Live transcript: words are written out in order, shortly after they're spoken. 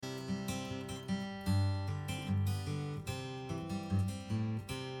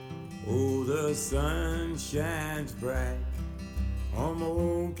Oh, the sun shines bright on my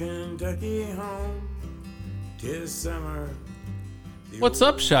old Kentucky home. 'Tis summer. What's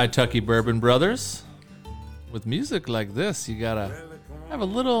up, Shy-Tucky Bourbon Brothers? With music like this, you gotta have a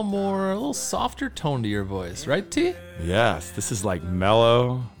little softer tone to your voice, right, T? Yes, this is like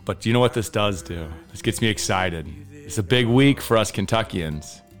mellow, but do you know what this does do? This gets me excited. It's a big week for us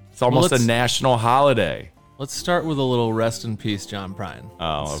Kentuckians. It's almost a national holiday. Let's start with a little rest in peace, John Prine.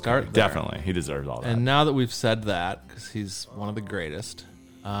 Oh, okay. Start there. Definitely. He deserves all that. And now that we've said that, because he's one of the greatest,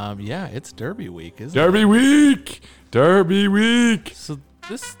 yeah, it's Derby week, isn't Derby week! Derby week! it? So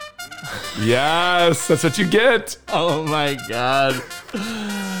this... Yes, that's what you get. Oh my God.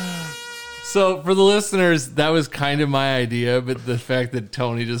 So for the listeners, that was kind of my idea, but the fact that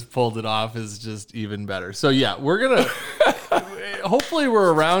Tony just pulled it off is just even better. So yeah, we're going to... Hopefully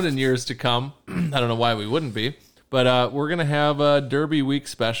we're around in years to come. I don't know why we wouldn't be, but we're going to have a Derby week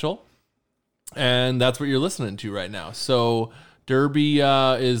special, and that's what you're listening to right now. So Derby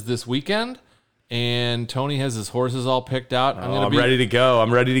is this weekend, and Tony has his horses all picked out. I'm ready to go.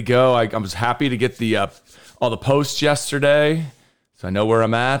 I was happy to get the all the posts yesterday, so I know where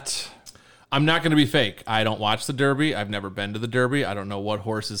I'm at. I'm not going to be fake. I don't watch the Derby. I've never been to the Derby. I don't know what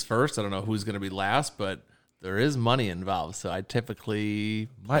horse is first. I don't know who's going to be last, but there is money involved, so I typically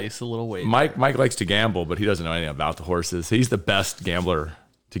place a little weight. Mike likes to gamble, but he doesn't know anything about the horses. He's the best gambler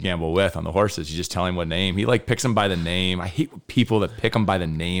to gamble with on the horses. You just tell him what name. He picks them by the name. I hate people that pick them by the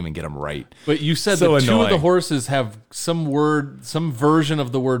name and get them right. But you said So that two annoying. of the horses have some version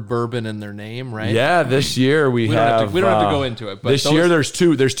of the word bourbon in their name, right? Yeah, this year we don't have to go into it, but this year there's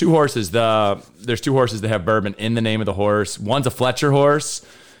two horses. There's two horses that have bourbon in the name of the horse. One's a Fletcher horse.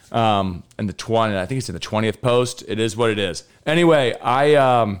 And I think it's in the 20th post. It is what it is. Anyway,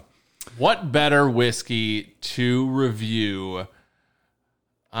 What better whiskey to review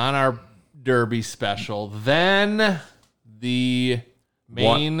on our Derby special than the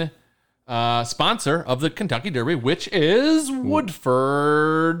main sponsor of the Kentucky Derby, which is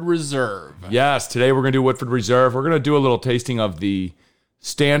Woodford Reserve. Yes, today we're going to do Woodford Reserve. We're going to do a little tasting of the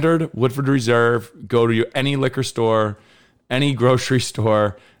standard Woodford Reserve. Go to any liquor store, any grocery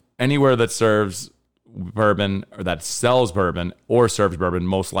store, anywhere that serves bourbon or that sells bourbon or serves bourbon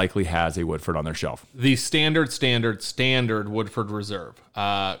most likely has a Woodford on their shelf. The standard Woodford Reserve.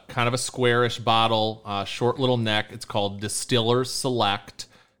 Kind of a squarish bottle, short little neck. It's called Distiller's Select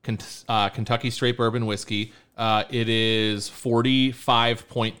Kentucky Straight Bourbon Whiskey. It is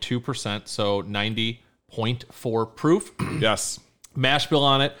 45.2%, so 90.4 proof. Yes. Mash bill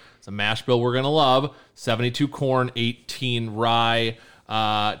on it. It's a mash bill we're going to love. 72 corn, 18 rye,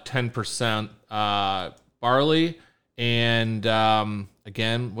 10% barley. And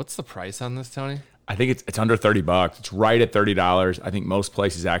again, what's the price on this, Tony? I think it's under $30. It's right at $30. I think most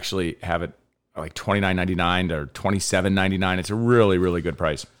places actually have it like $29.99 or $27.99. It's a really, really good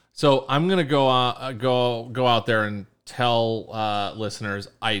price. So I'm gonna go out there and tell listeners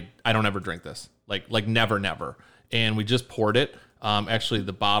I don't ever drink this, like never. And we just poured it. Actually,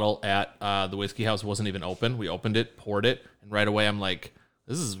 the bottle at the whiskey house wasn't even open. We opened it, poured it, and right away I'm like,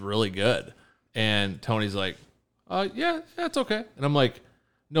 this is really good. And Tony's like, yeah, it's okay. And I'm like,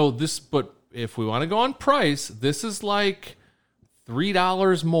 no, but if we want to go on price, this is like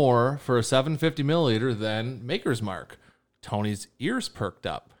 $3 more for a 750 milliliter than Maker's Mark. Tony's ears perked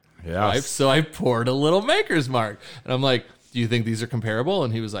up. Yeah. Right? So I poured a little Maker's Mark. And I'm like, do you think these are comparable?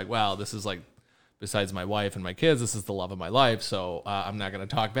 And he was like, wow, this is like, besides my wife and my kids, this is the love of my life. So I'm not going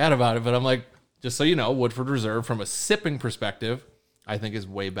to talk bad about it. But I'm like, just so you know, Woodford Reserve, from a sipping perspective, I think is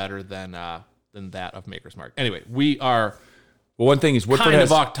way better than that of Maker's Mark. Anyway, we are... Well, one thing is Woodford kind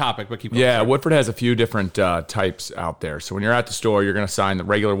of off topic, but keep going. Yeah, Woodford has a few different types out there. So when you're at the store, you're going to sign the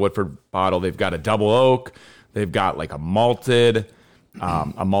regular Woodford bottle. They've got a double oak. They've got like a malted.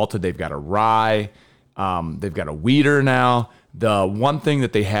 They've got a rye. They've got a wheater now. The one thing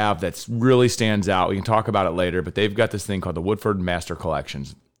that they have that's really stands out, we can talk about it later, but they've got this thing called the Woodford Master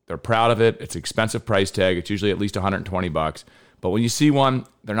Collections. They're proud of it. It's an expensive price tag. It's usually at least $120. But when you see one,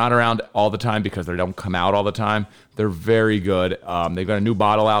 they're not around all the time because they don't come out all the time. They're very good. They've got a new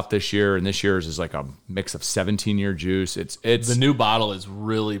bottle out this year, and this year's is like a mix of 17-year juice. It's the new bottle is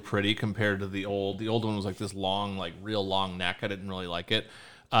really pretty compared to the old. The old one was like this long, like real long neck. I didn't really like it.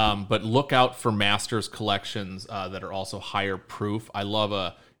 But look out for Masters collections that are also higher proof. I love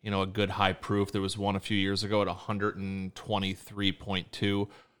a good high proof. There was one a few years ago at 123.2.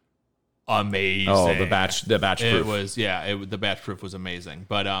 Amazing. Oh, the batch proof. It was, the batch proof was amazing.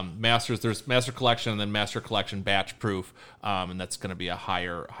 But there's Master Collection and then Master Collection batch proof, and that's going to be a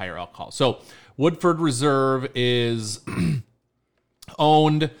higher alcohol. So Woodford Reserve is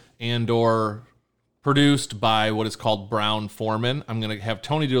owned and or produced by what is called Brown-Forman. I'm going to have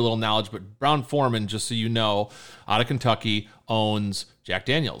Tony do a little knowledge, but Brown-Forman, just so you know, out of Kentucky, owns Jack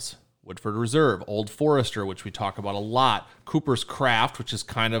Daniels, Woodford Reserve, Old Forester, which we talk about a lot, Cooper's Craft, which is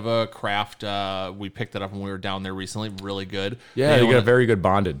kind of a craft. We picked it up when we were down there recently. Really good. Yeah, they got a very good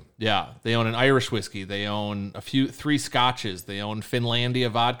bonded. Yeah, they own an Irish whiskey. They own three scotches. They own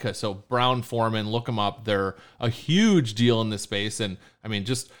Finlandia vodka. So Brown-Forman, look them up. They're a huge deal in this space. And I mean,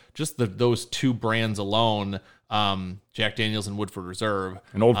 just those two brands alone, Jack Daniels and Woodford Reserve.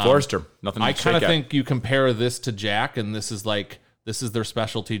 And Old Forester. Nothing to I kind of shake at. think you compare this to Jack, and this is their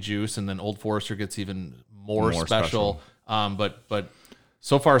specialty juice, and then Old Forester gets even more special. But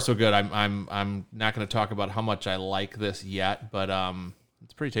so far so good. I'm not going to talk about how much I like this yet, but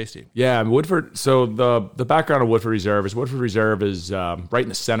it's pretty tasty. Yeah, Woodford. So the background of Woodford Reserve is right in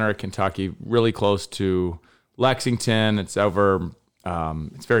the center of Kentucky, really close to Lexington. It's over.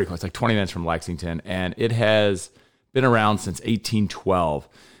 It's very close, like 20 minutes from Lexington, and it has been around since 1812.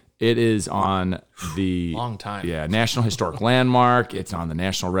 It is on the long time. Yeah, National Historic Landmark. It's on the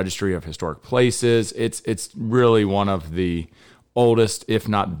National Registry of Historic Places. It's really one of the oldest, if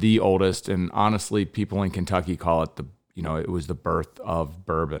not the oldest. And honestly, people in Kentucky call it it was the birth of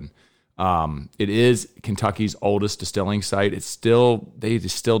bourbon. It is Kentucky's oldest distilling site. They still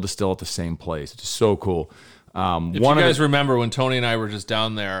distill at the same place. It's so cool. If you guys remember when Tony and I were just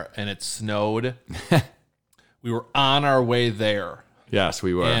down there and it snowed, we were on our way there. Yes,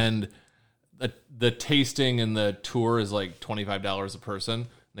 we were. And the tasting and the tour is like $25 a person. And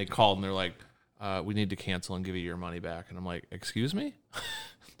they called and they're like, we need to cancel and give you your money back. And I'm like, excuse me?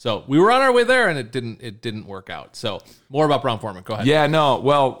 So we were on our way there and it didn't work out. So more about Brown-Forman. Go ahead. Yeah, no.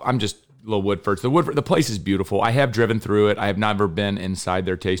 Well, I'm just a little Woodford. The place is beautiful. I have driven through it. I have never been inside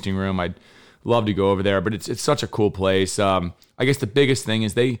their tasting room. I'd love to go over there, but it's such a cool place. I guess the biggest thing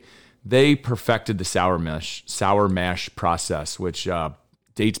is they perfected the sour mash process, which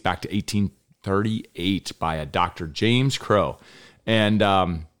dates back to 1838 by a Dr. James Crow.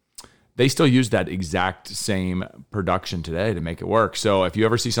 And they still use that exact same production today to make it work. So if you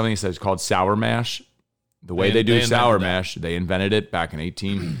ever see something that's called sour mash, the way they do sour mash, they invented it back in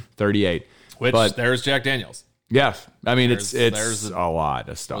 1838. There's Jack Daniels. Yeah, I mean, there's it's a lot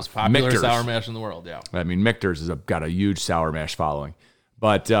of stuff. Most popular Michter's. sour mash in the world, yeah. I mean, Michter's has got a huge sour mash following.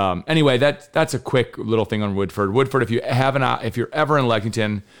 But anyway, that's a quick little thing on Woodford. Woodford, if you're ever in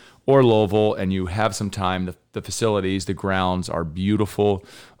Lexington or Louisville and you have some time, the facilities, the grounds are beautiful.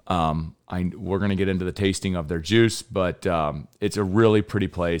 We're going to get into the tasting of their juice, but it's a really pretty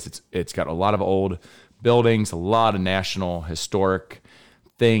place. It's got a lot of old buildings, a lot of national historic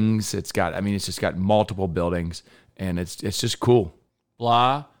things. It's just got multiple buildings, and it's just cool.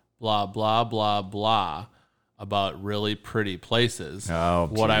 Blah, blah, blah, blah, blah about really pretty places. Oh,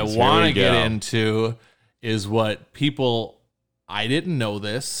 what I want to get into is what people, I didn't know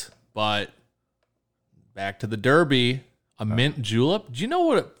this, but back to the Derby, a mint julep. Do you know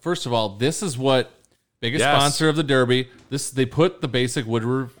what, first of all, this is what, biggest sponsor of the Derby, they put the basic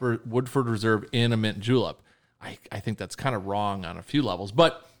Woodford Reserve in a mint julep. I think that's kind of wrong on a few levels,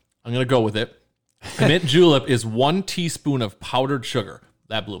 but I'm going to go with it. A mint julep is 1 teaspoon of powdered sugar.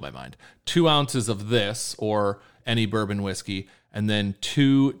 That blew my mind. 2 ounces of this, or any bourbon whiskey, and then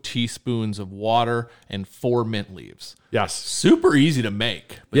 2 teaspoons of water and 4 mint leaves. Yes. Super easy to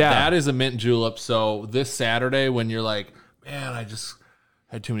make. But yeah. That is a mint julep. So this Saturday, when you're like, man, I just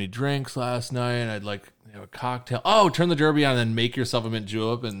had too many drinks last night, I'd like a cocktail. Oh, turn the Derby on and then make yourself a mint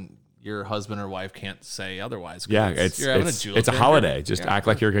julep, and your husband or wife can't say otherwise. Yeah, it's a holiday. Just act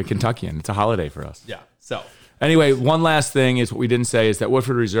like you're a Kentuckian. It's a holiday for us. Yeah. So anyway, one last thing is what we didn't say is that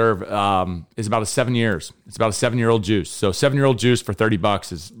Woodford Reserve is about 7 years. It's about a 7-year-old juice. So 7-year-old juice for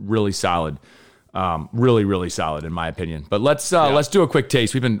 $30 is really solid. Really, really solid in my opinion. But let's do a quick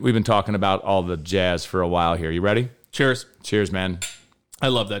taste. We've been talking about all the jazz for a while here. You ready? Cheers. Cheers, man. I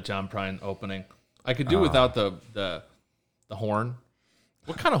love that John Prine opening. I could do without the horn.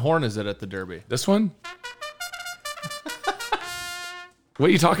 What kind of horn is it at the Derby? This one? What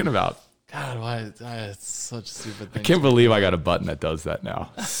are you talking about? God, why? It's such a stupid thing. I can't believe I got a button that does that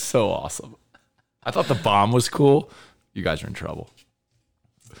now. So awesome. I thought the bomb was cool. You guys are in trouble.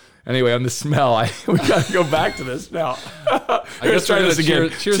 Anyway, on the smell, we got to go back to this now. Let's try this again.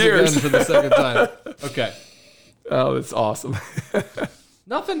 Cheers again for the second time. Okay. Oh, it's awesome.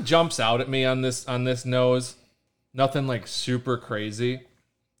 Nothing jumps out at me on this nose. Nothing like super crazy.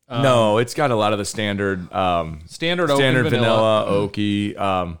 No, it's got a lot of the standard vanilla, oaky.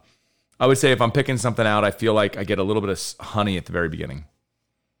 I would say if I'm picking something out, I feel like I get a little bit of honey at the very beginning.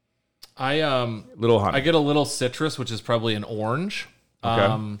 Little honey. I get a little citrus, which is probably an orange,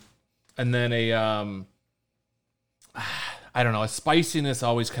 Okay. And then I don't know, a spiciness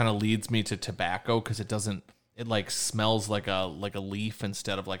always kind of leads me to tobacco because it like smells like a leaf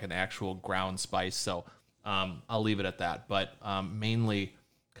instead of like an actual ground spice. So I'll leave it at that. But mainly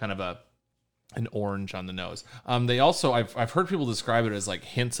kind of an orange on the nose. They also I've heard people describe it as like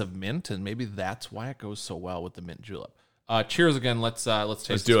hints of mint, and maybe that's why it goes so well with the mint julep. Cheers again. Let's taste.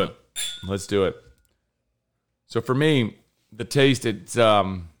 Let's do it. Let's do it. So for me, the taste, it's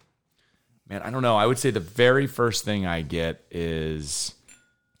man, I don't know. I would say the very first thing I get is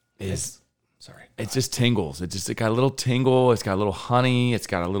sorry. It just tingles. It got a little tingle. It's got a little honey. It's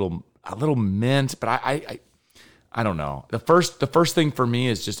got a little mint. But I don't know. The first thing for me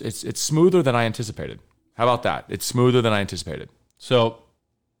is just it's smoother than I anticipated. How about that? It's smoother than I anticipated. So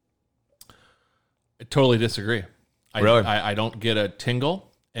I totally disagree. Really? I don't get a tingle.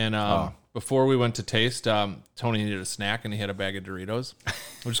 And before we went to taste, Tony needed a snack and he had a bag of Doritos.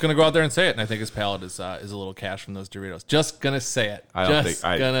 We're just gonna go out there and say it. And I think his palate is a little cash from those Doritos. Just gonna say it.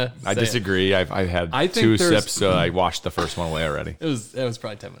 I disagree. I've had two sips, so I washed the first one away already. It was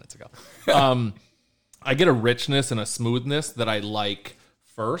probably 10 minutes ago. I get a richness and a smoothness that I like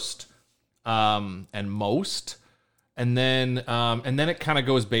first, and most, and then it kind of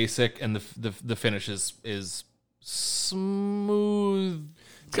goes basic, and the finish is smooth.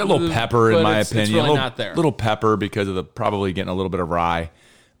 It's got a little pepper in my opinion. It's really a little, not there. Little pepper because of probably getting a little bit of rye.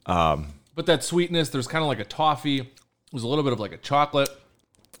 But that sweetness, there's kind of like a toffee. There's a little bit of like a chocolate.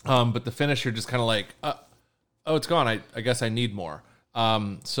 But the finish, you're just kind of like, oh, it's gone. I guess I need more.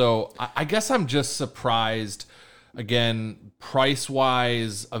 So I guess I'm just surprised, again,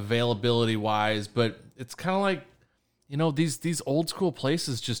 price-wise, availability-wise, but it's kind of like, these old school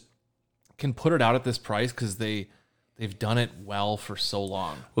places just can put it out at this price because they've done it well for so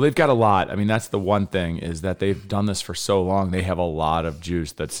long. Well, they've got a lot. I mean, that's the one thing is that they've done this for so long. They have a lot of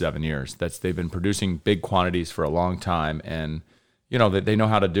juice. That's 7 years. They've been producing big quantities for a long time, and they know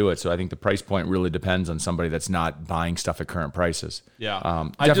how to do it. So I think the price point really depends on somebody that's not buying stuff at current prices. Yeah,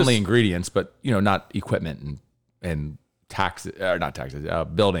 definitely ingredients, but not equipment and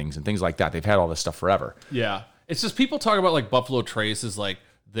buildings and things like that. They've had all this stuff forever. Yeah, it's just people talk about like Buffalo Trace is like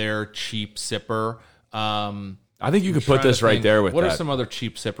their cheap sipper. I think you could put this right there with what that. are some other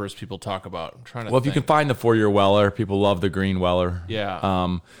cheap sippers people talk about? I'm trying to. Well, if you can find the 4-year Weller, people love the green Weller.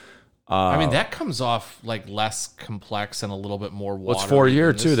 Yeah. I mean, that comes off like less complex and a little bit more water. Well, it's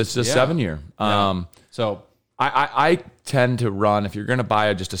 4-year too. This is a 7-year. So I tend to run, if you're going to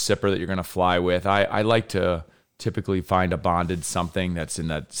buy just a sipper that you're going to fly with, I like to typically find a bonded something that's in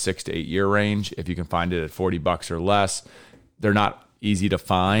that 6 to 8 year range. If you can find it at $40 or less, they're not easy to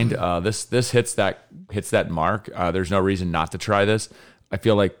find. This hits that mark. There's no reason not to try this. I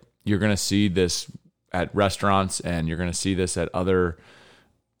feel like you're going to see this at restaurants, and you're going to see this at other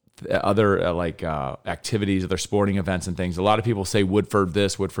activities, other sporting events and things. A lot of people say Woodford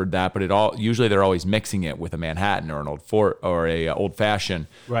this, Woodford that, but usually they're always mixing it with a Manhattan or an old fashioned.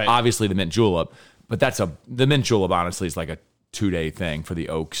 Right. Obviously the mint julep, but the mint julep honestly is like a 2-day thing for the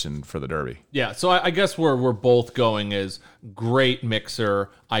Oaks and for the Derby. Yeah, so I guess where we're both going is great mixer,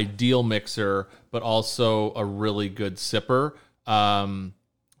 ideal mixer, but also a really good sipper.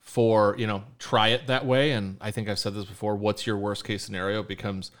 For try it that way. And I think I've said this before. What's your worst case scenario? It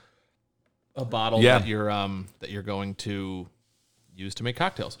becomes a bottle that you're going to use to make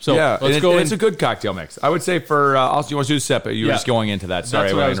cocktails. So let's go. It's a good cocktail mix. I would say for also you want to do sip, but you were just going into that. Sorry,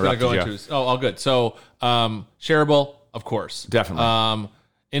 that's what I was going to go interrupted into. Oh, all good. So shareable, of course, definitely.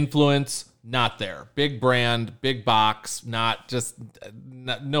 Influence, not there. Big brand, big box,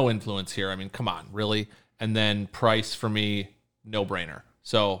 no influence here. I mean, come on, really. And then price for me, no brainer.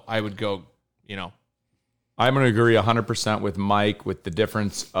 So I would go, I'm going to agree 100% with Mike with the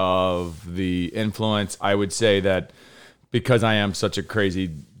difference of the influence. I would say that because I am such a crazy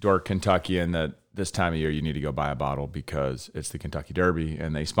dork Kentuckian, that this time of year you need to go buy a bottle because it's the Kentucky Derby,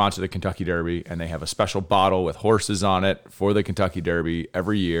 and they sponsor the Kentucky Derby, and they have a special bottle with horses on it for the Kentucky Derby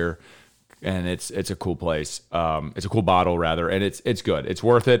every year. And it's a cool place. It's a cool bottle, rather, and it's good. It's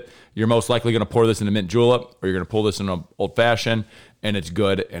worth it. You're most likely going to pour this in a mint julep, or you're going to pull this in an old fashioned, and it's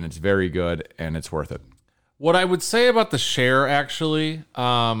good, and it's very good, and it's worth it. What I would say about the share, actually,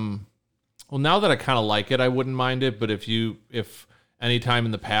 well, now that I kind of like it, I wouldn't mind it. But if any time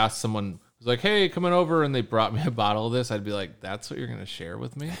in the past someone was like, "Hey, coming over," and they brought me a bottle of this, I'd be like, "That's what you're going to share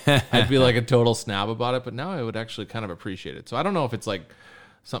with me?" I'd be like a total snob about it. But now I would actually kind of appreciate it. So I don't know if it's like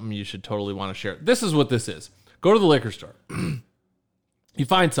something you should totally want to share. This is what this is. Go to the liquor store. You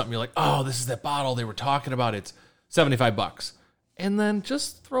find something. You're like, oh, this is that bottle they were talking about. It's $75. and then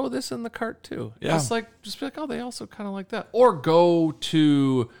just throw this in the cart too. Yeah. Just be like, oh, they also kind of like that. Or go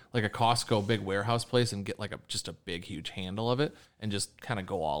to like a Costco big warehouse place and get like just a big, huge handle of it and just kind of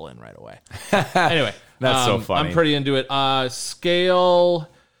go all in right away. Anyway, That's so funny. I'm pretty into it. Scale,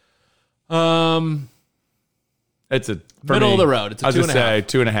 it's a for middle me, of the road. It's a I was 2.5. gonna say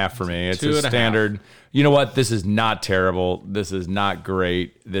 2.5 for me. It's a 2.5. standard. You know what? This is not terrible. This is not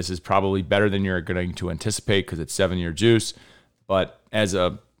great. This is probably better than you're going to anticipate because it's 7-year juice. But as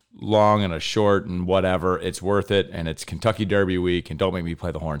a long and a short and whatever, it's worth it. And it's Kentucky Derby week. And don't make me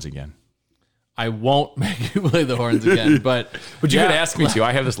play the horns again. I won't make you play the horns again, but you yeah, could ask me to.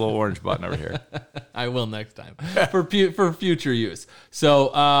 I have this little orange button over here. I will next time for future use.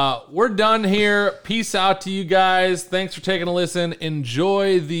 So we're done here. Peace out to you guys. Thanks for taking a listen.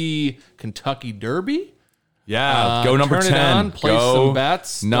 Enjoy the Kentucky Derby. Yeah, go number turn 10. it on, place Go some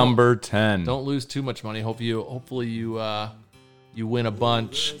bets. Number 10. Don't lose too much money. Hopefully you win a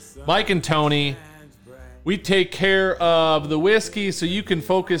bunch. Mike and Tony, we take care of the whiskey so you can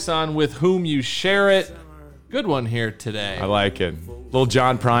focus on with whom you share it. Good one here today. I like it. Little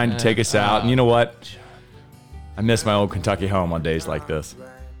John Prine to take us out. And you know what? I miss my old Kentucky home on days like this.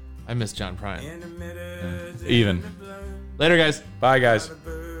 I miss John Prine. Even. Later, guys. Bye, guys.